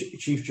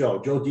Chief Joe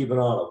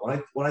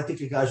DiBernardo, when I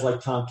think of guys like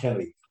Tom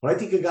Kennedy, when I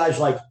think of guys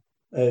like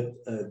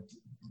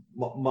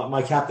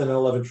my captain at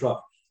 11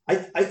 Truck,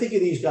 I think of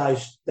these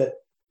guys that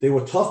they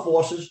were tough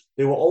bosses.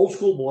 They were old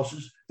school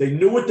bosses. They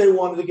knew what they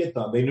wanted to get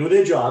done. They knew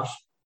their jobs.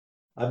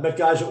 I've met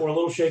guys that were a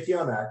little shaky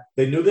on that.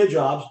 They knew their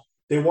jobs.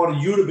 They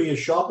wanted you to be as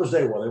sharp as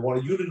they were. They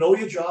wanted you to know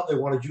your job. They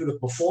wanted you to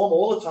perform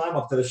all the time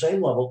up to the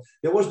same level.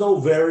 There was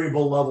no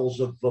variable levels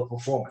of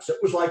performance. It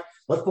was like,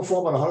 let's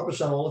perform at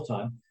 100% all the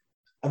time.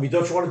 I mean,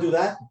 don't you want to do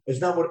that?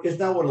 Isn't that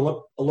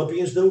what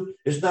Olympians do?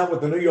 Isn't that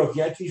what the New York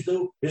Yankees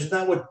do? Isn't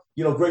that what,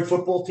 great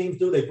football teams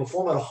do? They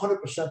perform at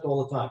 100%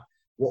 all the time.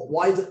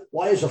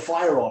 Why is a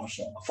fire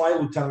officer, a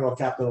fire lieutenant or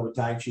captain or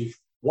battalion chief,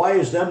 why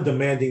is them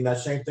demanding that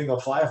same thing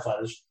of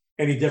firefighters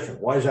any different?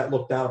 Why is that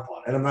looked down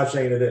upon? And I'm not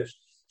saying it is.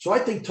 So I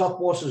think tough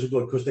bosses are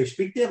good because they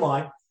speak their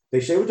mind.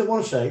 They say what they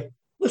want to say.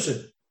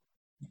 Listen,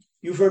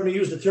 you've heard me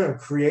use the term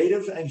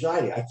creative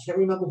anxiety. I can't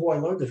remember who I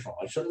learned it from.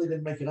 I certainly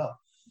didn't make it up.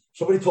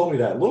 Somebody told me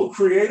that. A little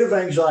creative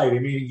anxiety,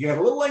 meaning you have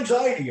a little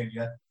anxiety in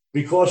you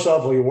because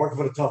of, well, you're working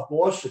for a tough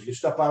boss. If you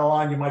step out of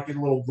line, you might get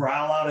a little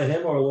growl out of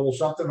him or a little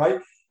something, right?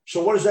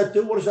 So what does that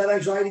do? What does that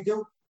anxiety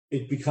do?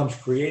 It becomes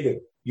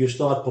creative. You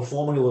start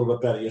performing a little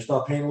bit better. You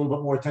start paying a little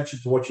bit more attention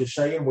to what you're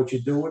saying, what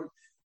you're doing.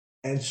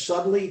 And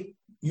suddenly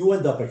you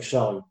end up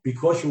excelling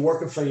because you're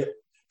working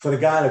for the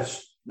guy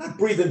that's not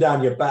breathing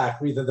down your back,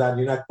 breathing down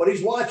your neck, but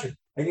he's watching.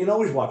 And he's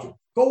watching.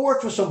 Go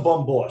work for some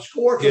bum boss.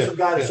 Go work for some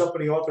guy that's up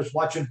in the office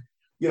watching,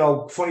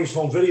 funniest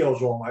home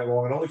videos all night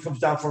long and only comes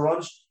down for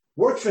runs.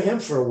 Work for him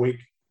for a week.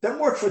 Then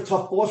work for a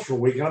tough boss for a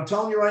week. And I'm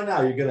telling you right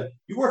now,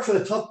 you work for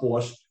the tough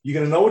boss. You're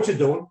going to know what you're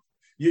doing.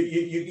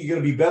 You're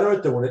going to be better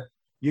at doing it.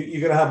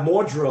 You're going to have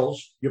more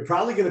drills. You're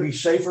probably going to be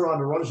safer on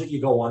the runs that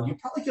you go on. You're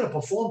probably going to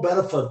perform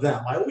better for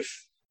them. I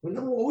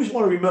always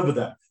want to remember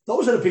them.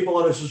 Those are the people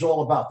that this is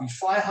all about. These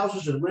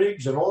firehouses and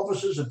rigs and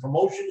offices and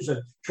promotions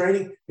and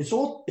training. It's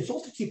all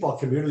to keep our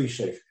community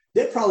safe.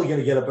 They're probably going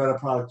to get a better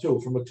product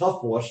too from a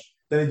tough boss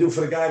than they do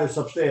for the guy that's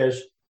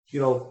upstairs,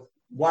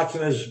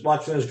 watching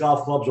his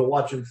golf clubs or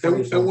watching.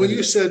 And when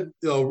you said,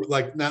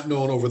 like not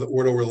knowing over the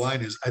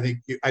line is, I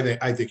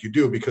think you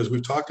do, because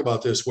we've talked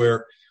about this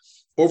where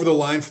over the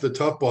line for the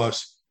tough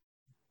boss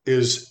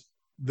is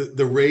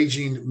the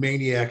raging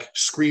maniac,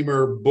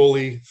 screamer,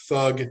 bully,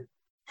 thug,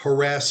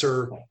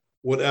 harasser,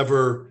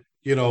 whatever,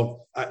 there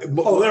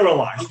are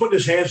lines. He's putting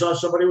his hands on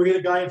somebody. We hit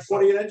a guy in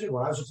 40 engine.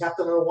 When I was a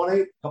captain of a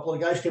 1-8, a couple of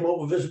the guys came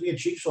over to visit me in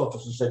Chief's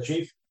office and said,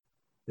 Chief,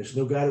 this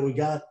new guy that we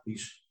got,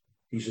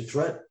 he's a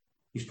threat.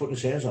 He's putting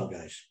his hands on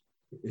guys.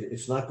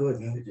 It's not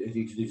good.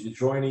 He's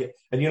destroying it.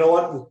 And you know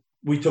what?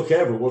 We took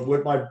care of it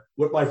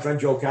with my friend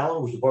Joe Callan,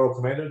 who was the borough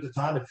commander at the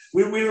time.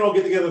 We didn't all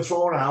get together and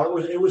throw it out.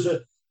 It was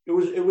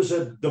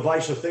a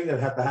divisive thing that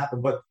had to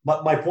happen. But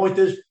my point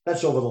is,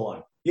 that's over the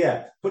line.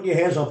 Yeah, putting your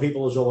hands on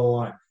people is over the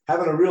line.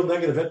 Having a real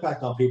negative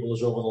impact on people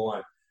is over the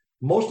line.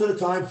 Most of the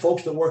time,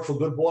 folks that work for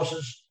good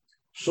bosses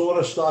sort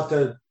of start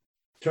to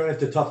turn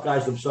into tough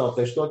guys themselves.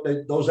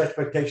 Those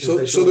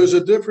expectations. So there's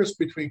a difference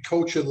between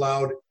coaching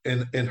loud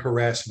and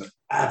harassment.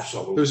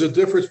 Absolutely. There's a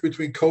difference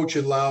between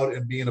coaching loud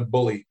and being a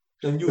bully.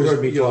 And you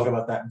heard me talk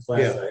about that in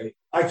class today.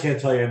 I can't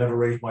tell you I never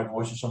raised my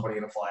voice to somebody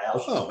in a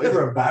firehouse. I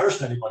never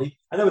embarrassed anybody.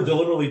 I never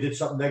deliberately did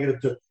something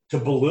negative to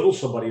belittle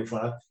somebody in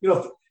front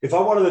of. If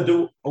I wanted to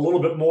do a little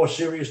bit more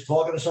serious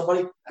talking to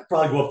somebody, I'd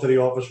probably go up to the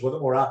office with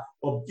them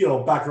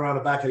or back around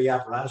the back of the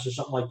apparatus or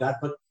something like that.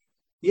 But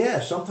yeah,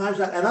 sometimes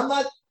and I'm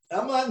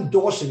not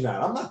endorsing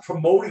that. I'm not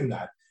promoting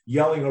that,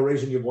 yelling or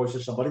raising your voice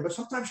at somebody. But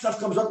sometimes stuff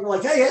comes up and you're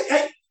like,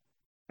 hey.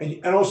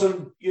 And all of a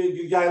sudden,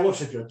 your guy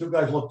looks at you. Two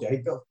guys look at you.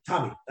 Hey, Bill,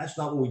 Tommy, that's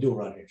not what we do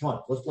around here. Come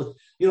on,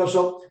 let's.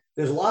 So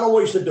there's a lot of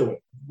ways to do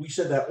it. We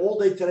said that all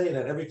day today and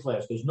at every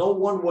class. There's no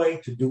one way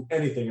to do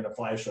anything in a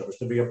fire service,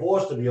 to be a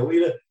boss, to be a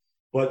leader.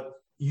 But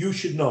you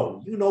should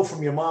know. You know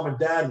from your mom and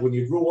dad when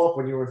you grew up,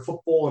 when you were in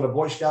football and the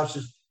Boy Scouts,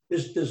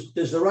 there's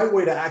the right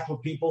way to act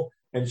with people.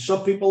 And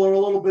some people are a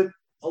little bit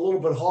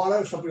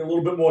harder. Some people are a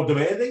little bit more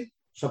demanding.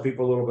 Some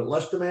people are a little bit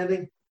less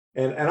demanding.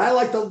 And I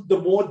like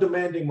the more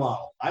demanding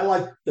model. I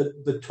like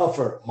the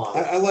tougher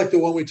model. I like the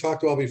one we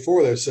talked about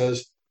before that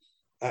says,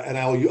 and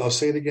I'll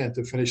say it again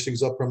to finish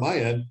things up from my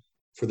end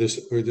for this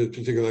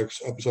particular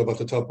episode about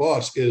the tough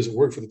boss is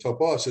work for the tough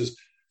boss is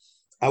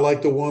I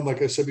like the one,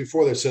 like I said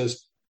before, that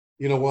says,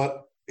 you know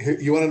what, here,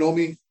 you want to know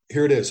me?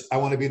 Here it is. I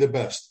want to be the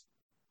best,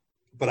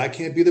 but I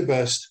can't be the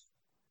best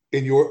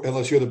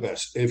unless you're the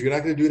best. And if you're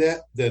not going to do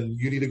that, then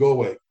you need to go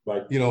away.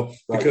 Right.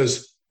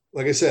 Because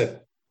like I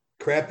said,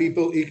 crap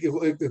people,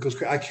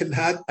 because I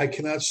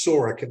cannot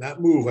soar. I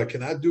cannot move. I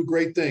cannot do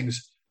great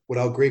things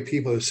without great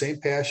people, the same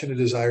passion and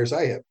desires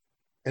I have.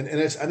 And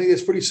I think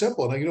it's pretty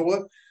simple. And you know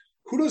what?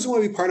 Who doesn't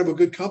want to be part of a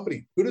good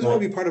company? Who doesn't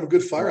want to be part of a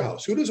good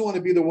firehouse? Who doesn't want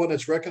to be the one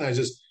that's recognized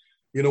as,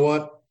 you know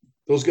what?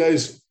 Those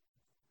guys,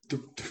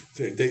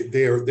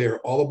 they are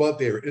all about,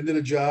 they are into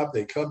the job.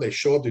 They come, they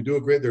show up, they do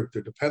it great. They're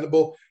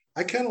dependable.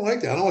 I kind of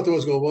like that. I don't want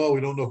those go, well,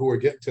 we don't know who we're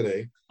getting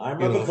today. I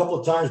remember a couple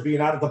of times being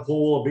out at the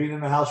pool or being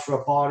in the house for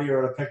a party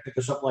or at a picnic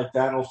or something like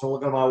that. And I was still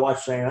looking at my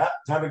watch saying,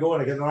 time to go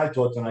in and get the night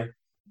tour tonight.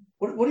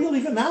 What are you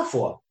leaving now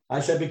for? I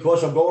said,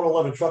 because I'm going to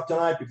 11 truck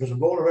tonight, because I'm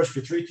going to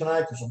Rescue 3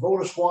 tonight, because I'm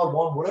going to Squad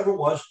 1, whatever it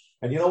was.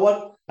 And you know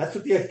what? That's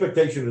what the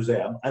expectation is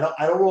there. I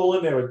don't roll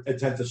in there at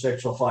 10 to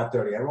 6 or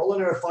 5:30. I roll in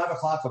there at 5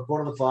 o'clock or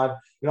 4:45.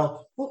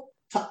 Well,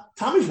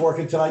 Tommy's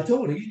working tonight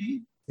too, and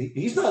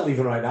he's not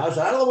leaving right now.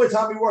 So I don't know where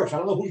Tommy works. I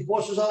don't know who his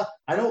bosses are.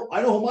 I know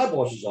who my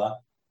bosses are,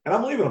 and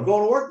I'm leaving. I'm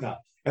going to work now.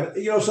 And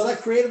so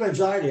that creative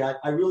anxiety,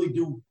 I really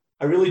do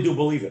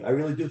believe it. I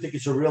really do think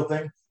it's a real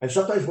thing. And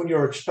sometimes when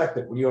you're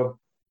expected,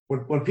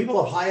 when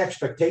people have high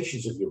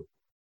expectations of you,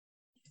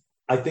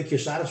 I think you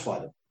satisfy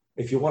them.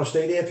 If you want to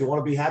stay there, if you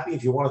want to be happy,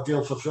 if you want to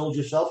feel fulfilled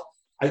yourself,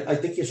 I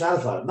think you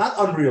satisfy them. Not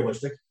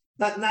unrealistic,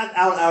 not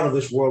out of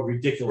this world,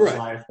 ridiculous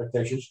high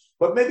expectations,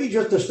 but maybe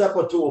just a step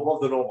or two above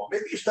the normal.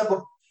 Maybe a step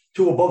or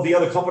two above the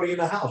other company in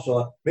the house,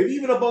 or maybe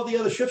even above the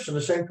other shifts in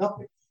the same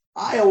company.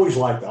 I always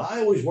liked that.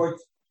 I always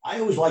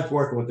liked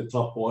working with the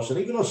tough boss. And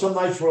even though some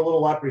nights were a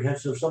little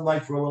apprehensive, some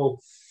nights were a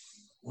little,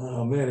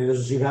 oh man, he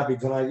doesn't seem happy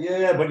tonight.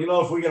 Yeah, but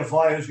if we get a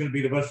flyer, it's going to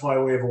be the best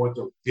flyer we ever went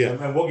to. Yeah,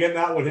 and we'll get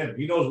out with him.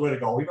 He knows where to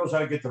go. He knows how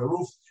to get to the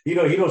roof. He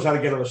knows how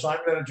to get an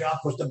assignment at a job,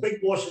 because the big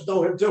bosses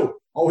know him too.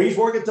 Oh, he's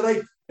working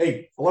today.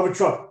 Hey, 11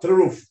 truck to the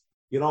roof.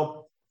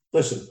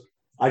 Listen,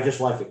 I just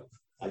like it.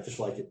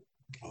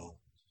 Oh,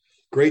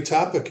 great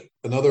topic.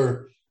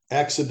 Another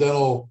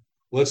accidental.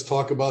 Let's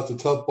talk about the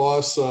tough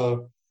boss.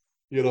 Topic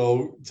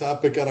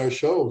on our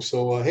show.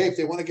 So, hey, if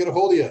they want to get a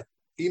hold of you,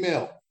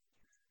 email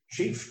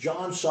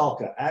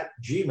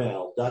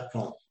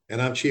ChiefJohnSalka@gmail.com.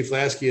 And I'm Chief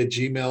Lasky at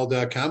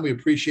gmail.com. We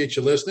appreciate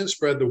you listening.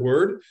 Spread the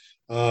word.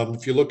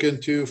 If you're looking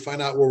to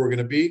find out where we're going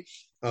to be,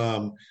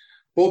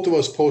 both of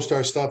us post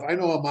our stuff. I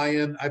know on my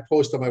end, I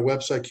post on my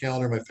website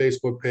calendar, my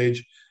Facebook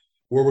page,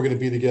 where we're going to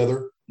be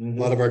together. A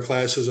lot of our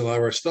classes and a lot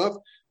of our stuff.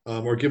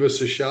 Or give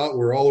us a shout.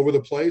 We're all over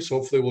the place.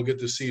 Hopefully we'll get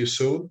to see you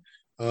soon.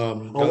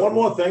 One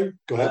more thing.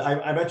 Go ahead.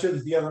 I mentioned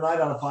it the other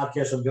night on a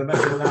podcast. I'm going to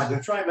mention it now. I'm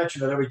going to try and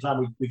mention it every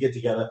time we get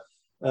together.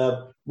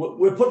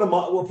 We're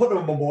putting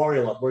a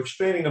memorial up. We're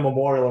expanding the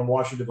memorial in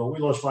Washingtonville. We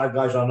lost 5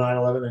 guys on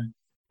 9/11,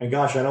 and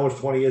gosh, I know it's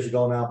 20 years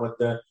ago now, but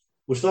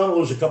we're starting to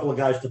lose a couple of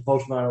guys to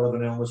post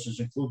 9/11 illnesses,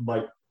 including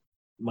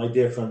my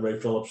dear friend Ray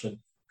Phillips and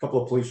a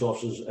couple of police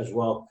officers as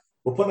well.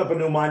 We're putting up a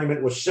new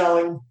monument. We're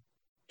selling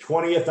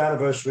 20th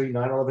anniversary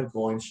 9/11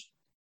 coins.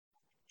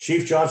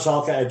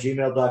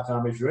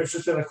 ChiefJohnSalka@gmail.com. If you're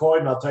interested in a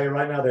coin, I'll tell you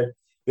right now that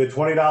they're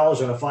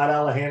 $20 and a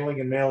 $5 handling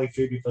and mailing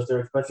fee because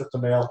they're expensive to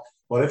mail.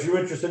 But if you're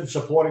interested in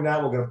supporting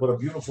that, we're going to put a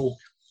beautiful,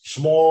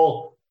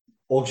 small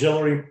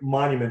auxiliary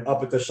monument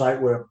up at the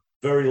site where a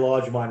very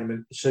large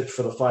monument sits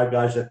for the 5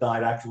 guys that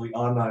died actually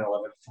on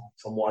 9/11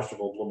 from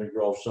Washington, Blooming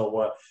Grove.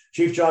 So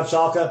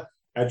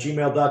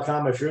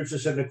ChiefJohnSalka@gmail.com. If you're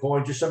interested in a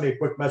coin, just send me a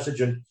quick message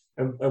and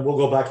we'll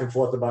go back and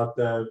forth about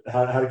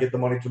how to get the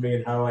money to me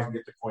and how I can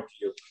get the coin to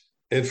you.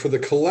 And for the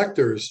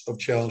collectors of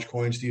Challenge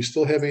Coins, do you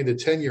still have any of the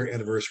 10-year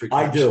anniversary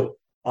coins?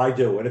 I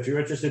do. And if you're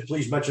interested,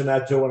 please mention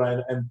that too.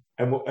 And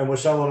we're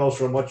selling those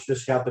for a much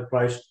discounted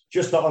price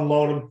just to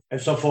unload them. And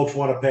some folks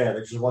want a pair.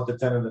 They just want the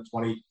 10 and the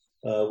 20,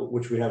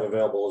 which we have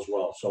available as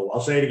well. So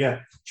I'll say it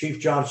again,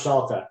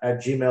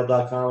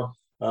 ChiefJohnSalka@gmail.com.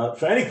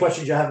 For any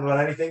questions you have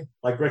about anything,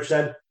 like Rick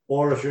said,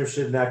 or if you're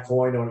interested in that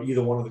coin or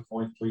either one of the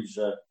coins, please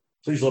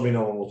let me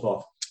know and we'll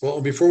talk.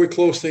 Well, before we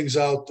close things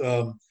out,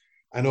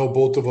 I know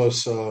both of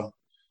us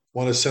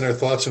want to send our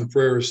thoughts and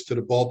prayers to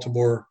the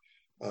Baltimore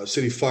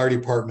City Fire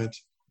Department,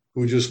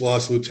 who just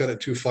lost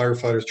Lieutenant 2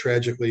 firefighters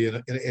tragically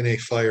in a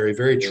fire. A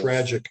very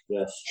tragic.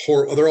 Yes.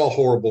 They're all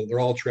horrible. They're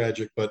all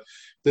tragic, but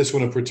this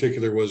one in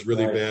particular was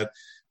really bad.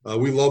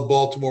 We love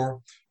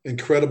Baltimore.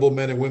 Incredible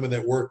men and women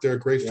that work there.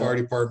 Great fire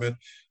department.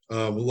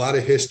 A lot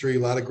of history, a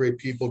lot of great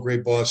people,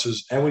 great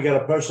bosses. And we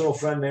got a personal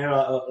friend there,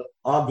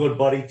 our good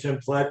buddy, Tim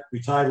Plett,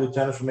 retired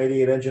lieutenant from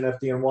 88 Engine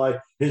FDNY.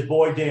 His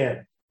boy,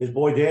 Dan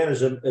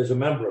is a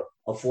member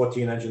of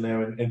 14 Engine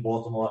there in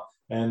Baltimore.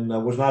 And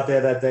was not there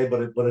that day,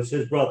 but it's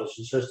his brothers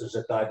and sisters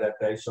that died that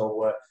day.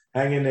 So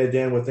hang in there,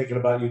 Dan. We're thinking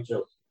about you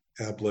too.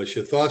 God bless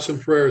you. Thoughts and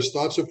prayers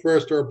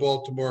to our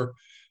Baltimore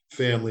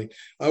family.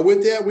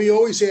 With that, we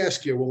always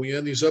ask you when we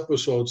end these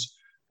episodes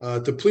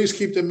to please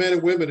keep the men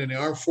and women in the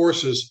armed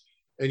forces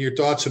in your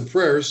thoughts and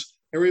prayers.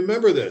 And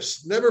remember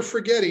this, never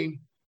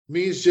forgetting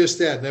means just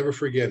that, never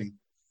forgetting.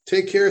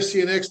 Take care. See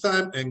you next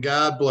time, and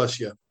God bless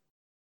you.